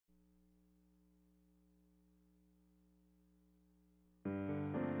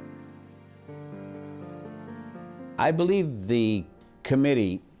I believe the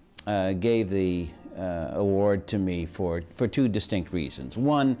committee gave the award to me for two distinct reasons.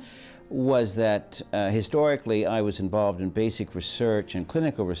 One was that historically I was involved in basic research and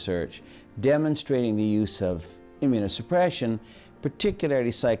clinical research demonstrating the use of immunosuppression, particularly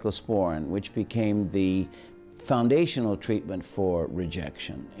cyclosporin, which became the foundational treatment for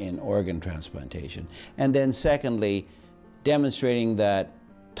rejection in organ transplantation. And then secondly, demonstrating that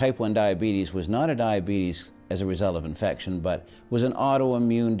type 1 diabetes was not a diabetes as a result of infection, but was an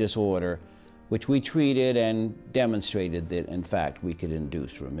autoimmune disorder which we treated and demonstrated that in fact we could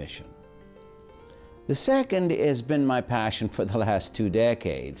induce remission. The second has been my passion for the last 2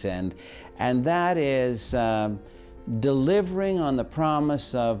 decades, and that is delivering on the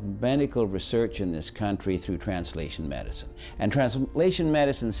promise of medical research in this country through translation medicine. And translation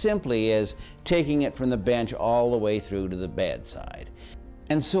medicine simply is taking it from the bench all the way through to the bedside.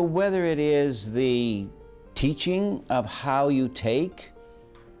 And so whether it is the teaching of how you take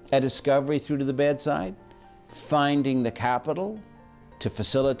a discovery through to the bedside, finding the capital to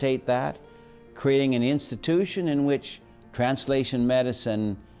facilitate that, creating an institution in which translation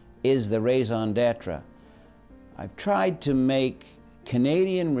medicine is the raison d'etre, I've tried to make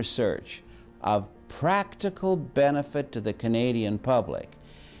Canadian research of practical benefit to the Canadian public.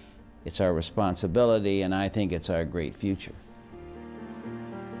 It's our responsibility, and I think it's our great future.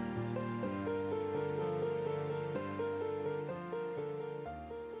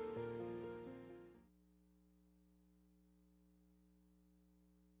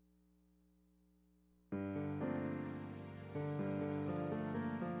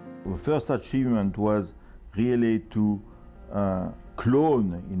 The first achievement was really to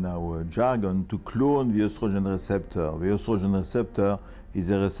clone, in our jargon, to clone the estrogen receptor. The estrogen receptor is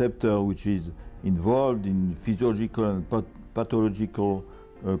a receptor which is involved in physiological and pathological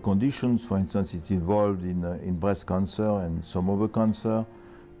conditions. For instance, it's involved in breast cancer and some other cancer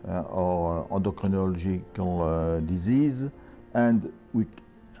or endocrinological disease. And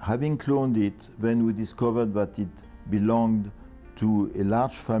having cloned it, then we discovered that it belonged to a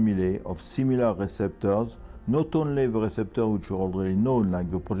large family of similar receptors, not only the receptors which are already known, like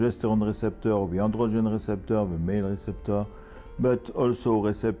the progesterone receptor, or the androgen receptor, the male receptor, but also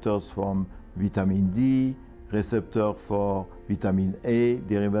receptors from vitamin D, receptors for vitamin A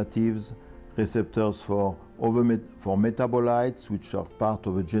derivatives, receptors for metabolites, which are part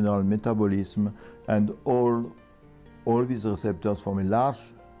of the general metabolism, and all these receptors form a large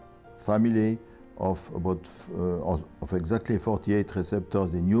family of exactly 48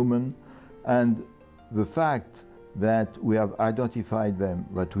 receptors in human. And the fact that we have identified them,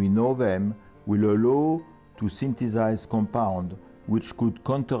 that we know them, will allow to synthesize compounds which could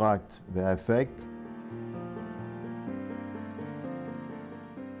counteract their effect.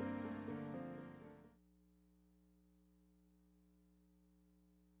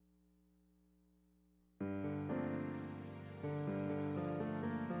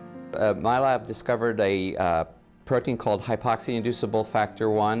 My lab discovered a protein called hypoxia-inducible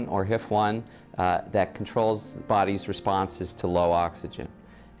factor 1, or HIF1, that controls the body's responses to low oxygen.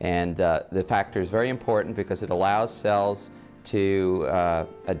 And the factor is very important because it allows cells to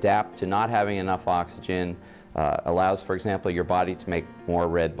adapt to not having enough oxygen, allows, for example, your body to make more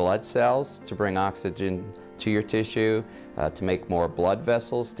red blood cells to bring oxygen to your tissue, to make more blood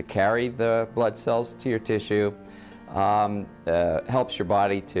vessels to carry the blood cells to your tissue. Helps your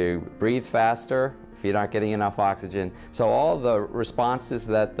body to breathe faster if you're not getting enough oxygen. So all the responses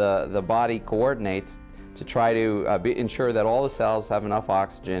that the body coordinates to try to ensure that all the cells have enough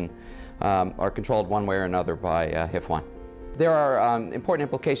oxygen are controlled one way or another by HIF1. There are important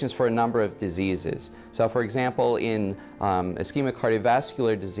implications for a number of diseases. So for example, in ischemic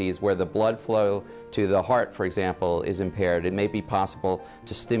cardiovascular disease, where the blood flow to the heart, for example, is impaired, it may be possible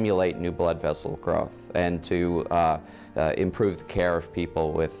to stimulate new blood vessel growth and to improve the care of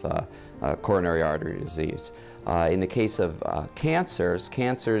people with coronary artery disease. In the case of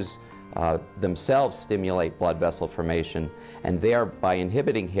cancers themselves stimulate blood vessel formation, and there, by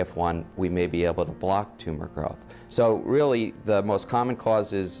inhibiting HIF1, we may be able to block tumor growth. So really, the most common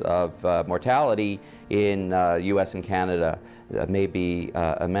causes of mortality in US and Canada may be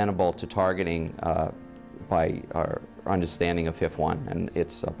amenable to targeting by our understanding of HIF1 and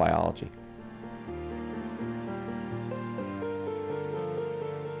its biology.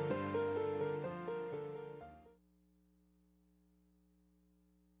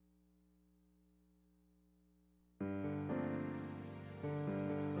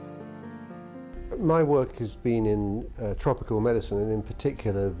 My work has been in tropical medicine, and in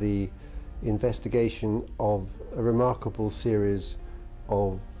particular the investigation of a remarkable series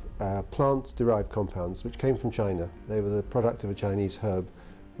of plant-derived compounds which came from China. They were the product of a Chinese herb,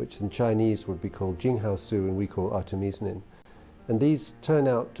 which in Chinese would be called jinghaosu and we call artemisinin. And these turn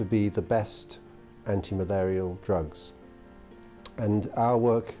out to be the best anti-malarial drugs. And our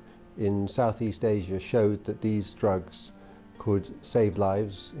work in Southeast Asia showed that these drugs could save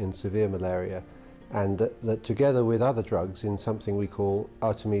lives in severe malaria, and that together with other drugs in something we call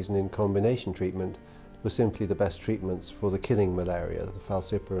artemisinin combination treatment were simply the best treatments for the killing malaria, the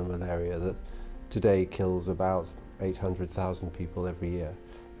falciparum malaria that today kills about 800,000 people every year.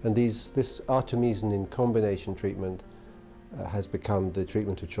 And this artemisinin combination treatment has become the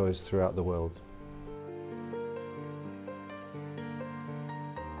treatment of choice throughout the world.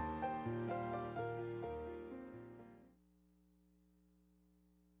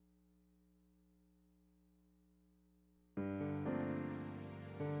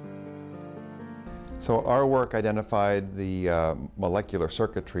 So our work identified the molecular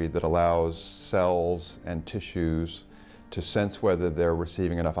circuitry that allows cells and tissues to sense whether they're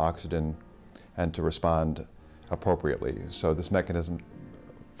receiving enough oxygen and to respond appropriately. So this mechanism,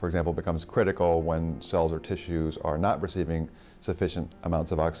 for example, becomes critical when cells or tissues are not receiving sufficient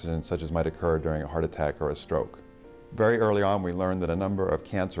amounts of oxygen, such as might occur during a heart attack or a stroke. Very early on, we learned that a number of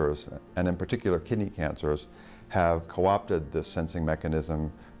cancers, and in particular kidney cancers, have co-opted this sensing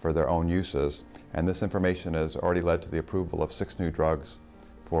mechanism for their own uses, and this information has already led to the approval of 6 new drugs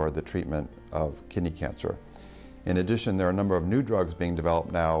for the treatment of kidney cancer. In addition, there are a number of new drugs being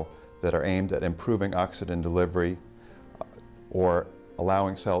developed now that are aimed at improving oxygen delivery or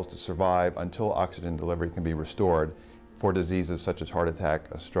allowing cells to survive until oxygen delivery can be restored for diseases such as heart attack,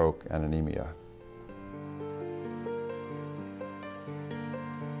 a stroke, and anemia.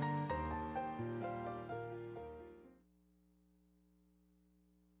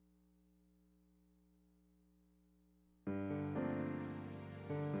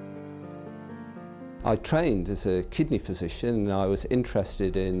 I trained as a kidney physician, and I was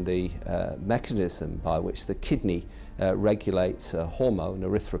interested in the mechanism by which the kidney regulates a hormone,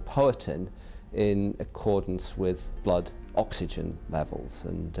 erythropoietin, in accordance with blood oxygen levels.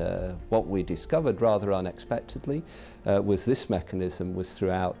 And what we discovered rather unexpectedly was this mechanism was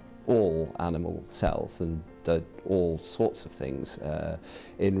throughout all animal cells and did all sorts of things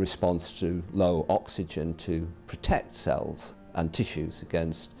in response to low oxygen to protect cells and tissues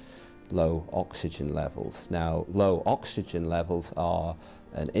against low oxygen levels. Now, low oxygen levels are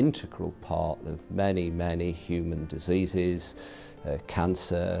an integral part of many, many human diseases,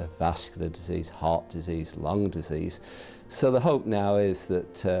 cancer, vascular disease, heart disease, lung disease. So the hope now is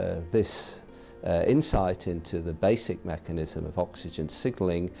that this insight into the basic mechanism of oxygen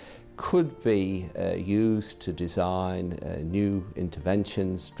signaling could be used to design new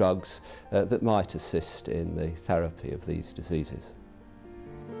interventions, drugs that might assist in the therapy of these diseases.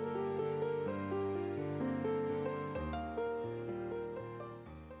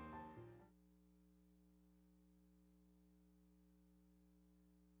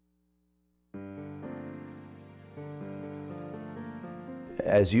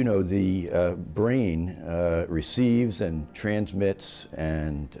 As you know, the brain receives and transmits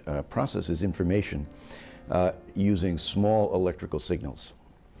and processes information using small electrical signals.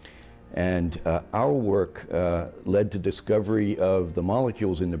 And our work led to discovery of the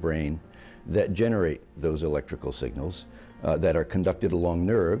molecules in the brain that generate those electrical signals that are conducted along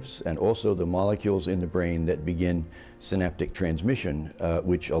nerves, and also the molecules in the brain that begin synaptic transmission,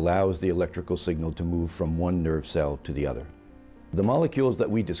 which allows the electrical signal to move from one nerve cell to the other. The molecules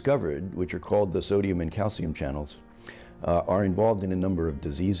that we discovered, which are called the sodium and calcium channels, are involved in a number of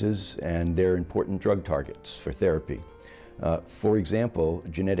diseases, and they're important drug targets for therapy. For example,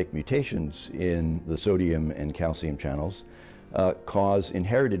 genetic mutations in the sodium and calcium channels cause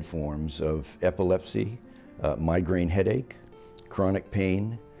inherited forms of epilepsy, migraine headache, chronic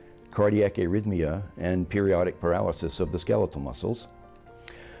pain, cardiac arrhythmia, and periodic paralysis of the skeletal muscles.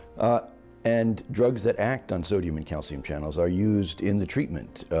 And drugs that act on sodium and calcium channels are used in the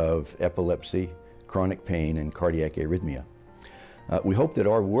treatment of epilepsy, chronic pain, and cardiac arrhythmia. We hope that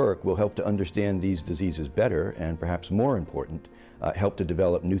our work will help to understand these diseases better, and perhaps more important, help to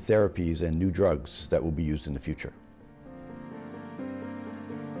develop new therapies and new drugs that will be used in the future.